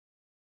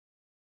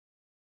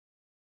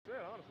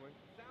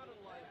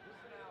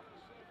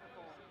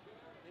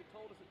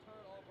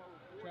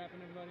wrapping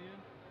everybody in?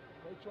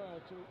 They trying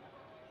to.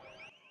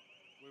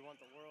 We want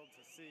the world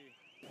to see.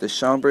 The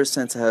Schomburg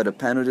Center held a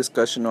panel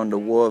discussion on the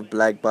war of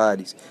black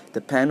bodies.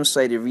 The panel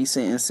cited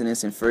recent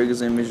incidents in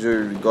Ferguson,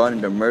 Missouri regarding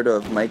the murder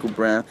of Michael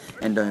Brown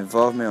and the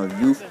involvement of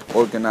youth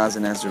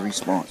organizing as a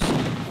response.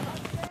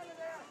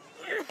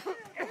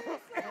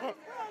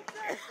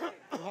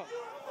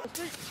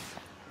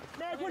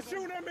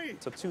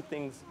 So two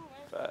things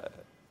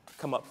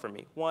come up for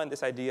me. One,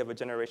 this idea of a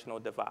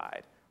generational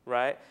divide,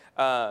 right?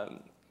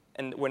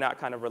 And we're not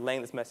kind of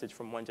relaying this message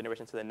from one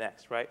generation to the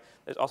next, right?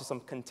 There's also some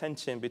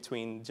contention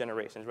between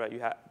generations, right?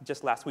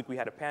 Just last week we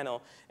had a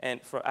panel,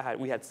 and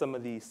we had some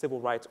of the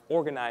civil rights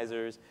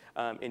organizers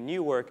in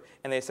Newark,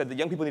 and they said the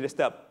young people need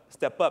to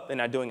step up. They're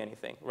not doing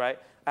anything, right?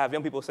 I have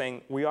young people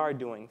saying we are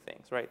doing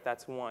things, right?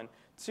 That's one.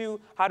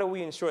 Two, how do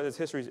we ensure that this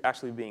history is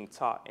actually being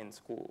taught in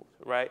schools,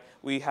 right?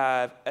 We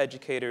have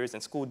educators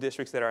and school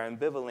districts that are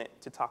ambivalent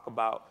to talk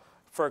about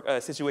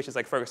situations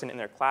like Ferguson in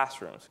their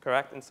classrooms,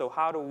 correct? And so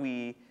how do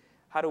we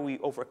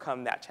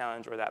overcome that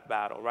challenge or that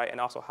battle, right?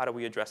 And also, how do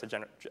we address a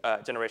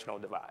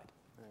generational divide?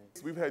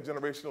 We've had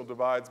generational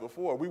divides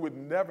before. We would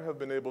never have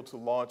been able to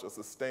launch a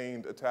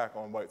sustained attack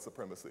on white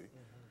supremacy.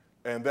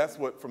 Mm-hmm. And that's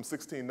what, from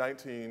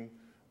 1619,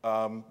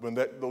 when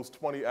those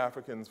 20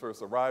 Africans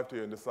first arrived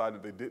here and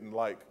decided they didn't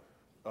like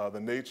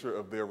the nature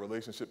of their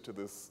relationship to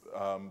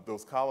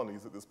those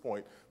colonies at this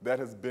point, that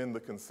has been the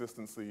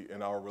consistency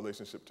in our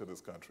relationship to this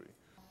country.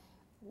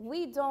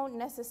 We don't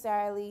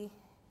necessarily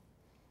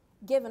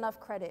give enough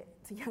credit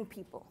to young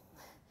people.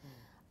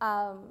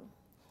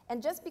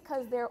 And just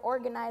because they're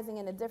organizing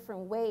in a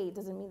different way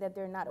doesn't mean that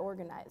they're not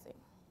organizing.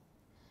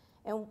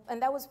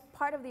 And that was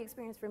part of the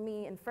experience for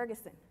me in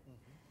Ferguson.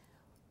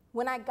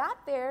 When I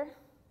got there,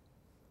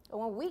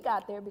 or when we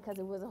got there, because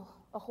it was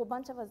a whole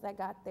bunch of us that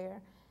got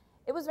there,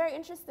 it was very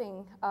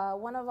interesting.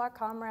 One of our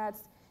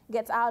comrades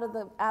gets out of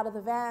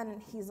the van,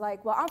 and he's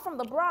like, well, I'm from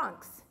the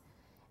Bronx.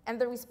 And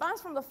the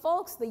response from the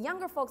folks, the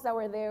younger folks that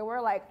were there,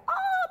 were like,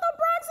 oh, the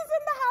Bronx is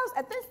in the house.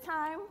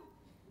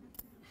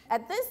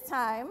 At this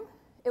time,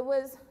 it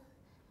was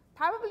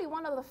probably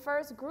one of the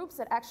first groups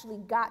that actually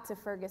got to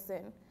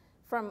Ferguson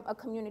from a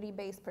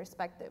community-based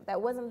perspective.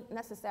 That wasn't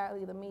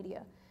necessarily the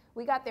media.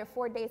 We got there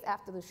 4 days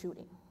after the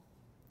shooting.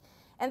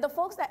 And the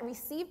folks that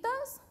received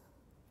us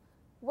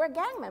were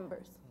gang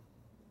members.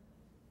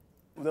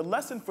 The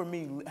lesson for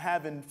me,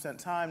 having spent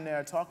time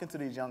there talking to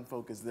these young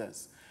folk, is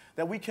this: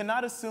 that we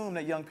cannot assume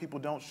that young people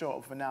don't show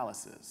up for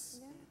analysis.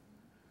 Yeah.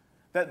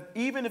 That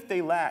even if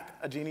they lack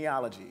a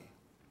genealogy,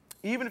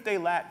 even if they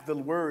lack the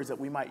words that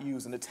we might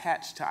use and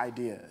attach to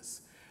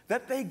ideas,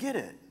 that they get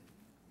it.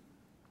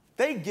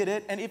 They get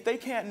it, and if they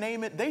can't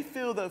name it, they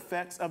feel the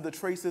effects of the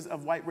traces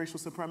of white racial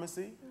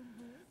supremacy.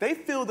 Mm-hmm. They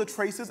feel the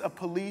traces of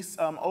police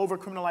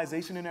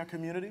over-criminalization in their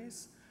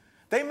communities.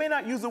 They may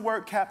not use the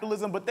word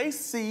capitalism, but they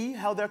see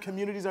how their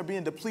communities are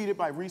being depleted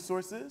by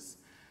resources.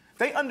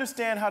 They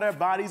understand how their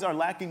bodies are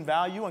lacking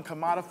value and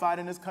commodified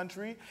in this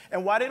country,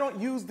 and why they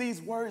don't use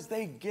these words,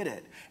 they get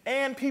it.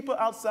 And people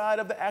outside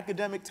of the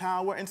academic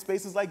tower and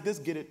spaces like this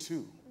get it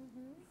too.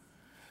 Mm-hmm.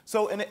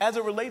 So, and as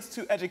it relates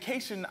to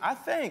education, I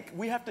think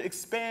we have to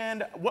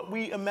expand what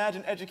we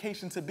imagine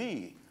education to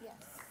be. Yes.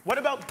 What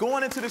about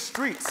going into the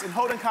streets and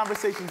holding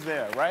conversations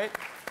there, right?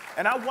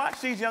 And I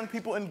watch these young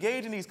people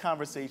engage in these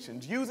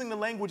conversations, using the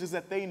languages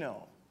that they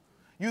know,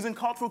 using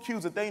cultural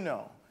cues that they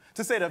know,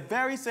 to say the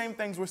very same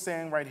things we're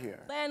saying right here.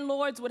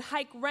 Landlords would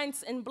hike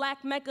rents in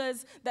black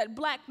meccas, that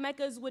black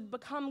meccas would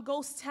become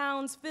ghost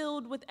towns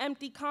filled with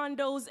empty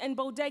condos and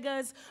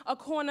bodegas, a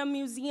corner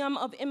museum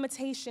of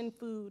imitation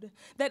food.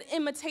 That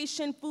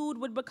imitation food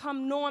would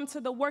become norm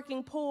to the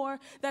working poor,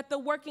 that the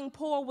working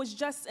poor was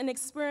just an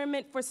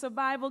experiment for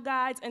survival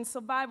guides, and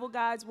survival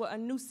guides were a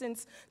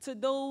nuisance to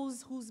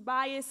those whose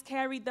bias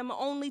carried them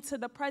only to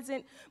the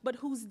present, but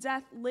whose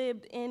death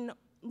lived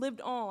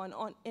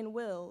on in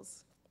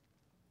wills.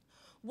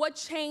 What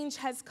change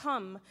has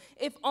come,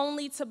 if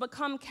only to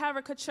become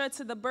caricature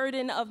to the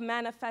burden of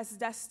manifest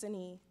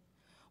destiny?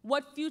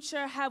 What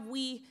future have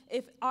we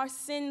if our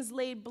sins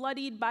laid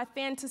bloodied by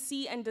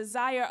fantasy and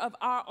desire of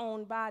our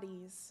own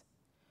bodies?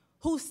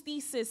 Whose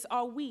thesis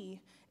are we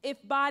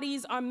if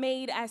bodies are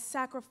made as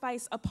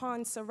sacrifice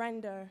upon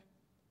surrender?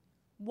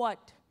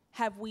 What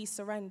have we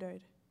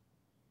surrendered?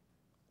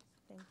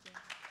 Thank you.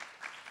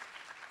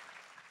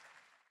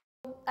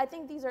 I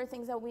think these are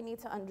things that we need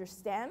to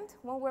understand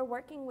when we're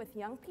working with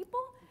young people,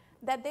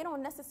 that they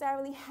don't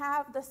necessarily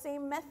have the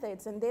same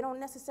methods and they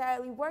don't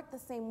necessarily work the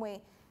same way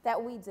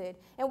that we did.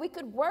 And we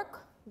could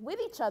work with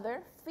each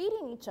other,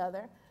 feeding each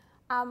other,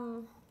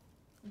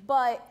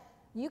 but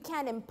you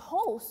can't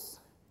impose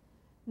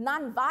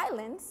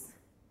nonviolence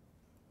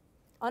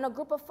on a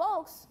group of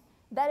folks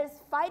that is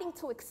fighting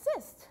to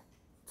exist,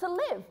 to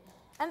live,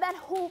 and that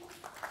who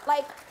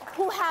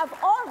have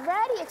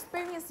already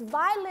experienced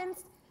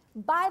violence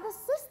by the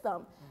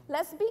system.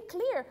 Let's be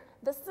clear,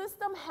 the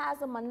system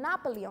has a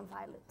monopoly on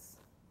violence.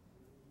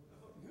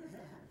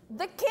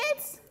 The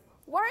kids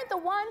weren't the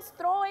ones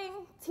throwing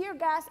tear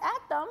gas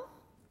at them.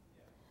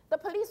 The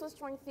police was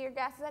throwing tear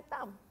gas at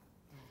them.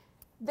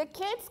 The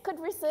kids could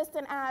resist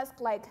and ask,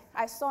 like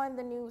I saw in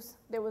the news,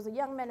 there was a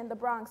young man in the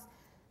Bronx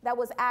that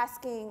was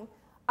asking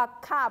a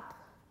cop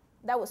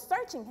that was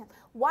searching him,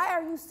 why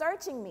are you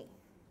searching me?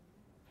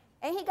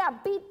 And he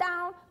got beat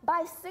down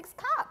by 6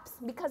 cops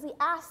because he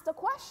asked a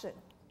question.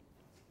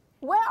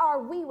 Where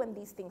are we when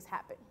these things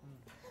happen?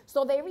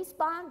 So they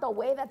respond the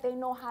way that they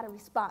know how to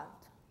respond.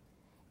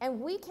 And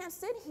we can't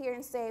sit here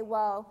and say,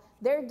 well,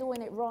 they're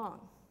doing it wrong,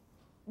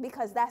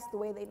 because that's the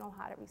way they know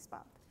how to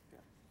respond.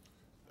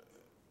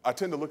 I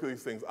tend to look at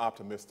these things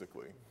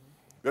optimistically.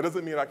 That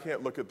doesn't mean I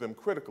can't look at them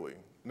critically.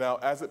 Now,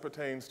 as it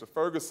pertains to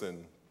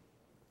Ferguson,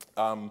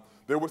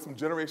 there were some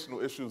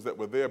generational issues that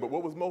were there, but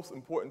what was most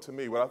important to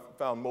me, what I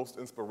found most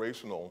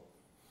inspirational,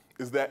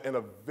 is that in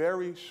a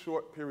very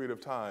short period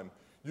of time,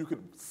 you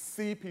could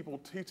see people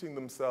teaching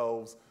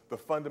themselves the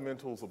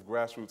fundamentals of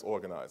grassroots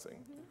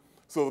organizing.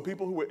 So the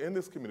people who were in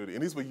this community,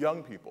 and these were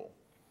young people,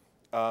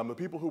 the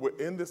people who were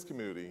in this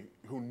community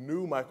who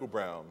knew Michael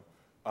Brown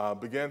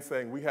began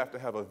saying, we have to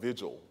have a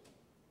vigil.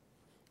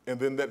 And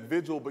then that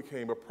vigil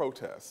became a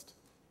protest.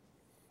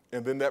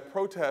 And then that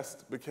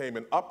protest became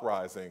an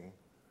uprising.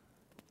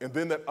 And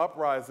then that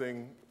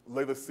uprising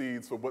laid the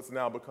seeds for what's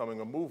now becoming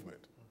a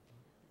movement.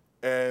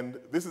 And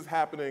this is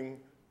happening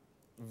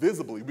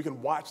visibly. We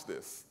can watch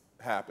this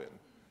happen.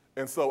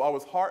 And so I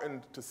was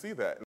heartened to see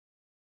that.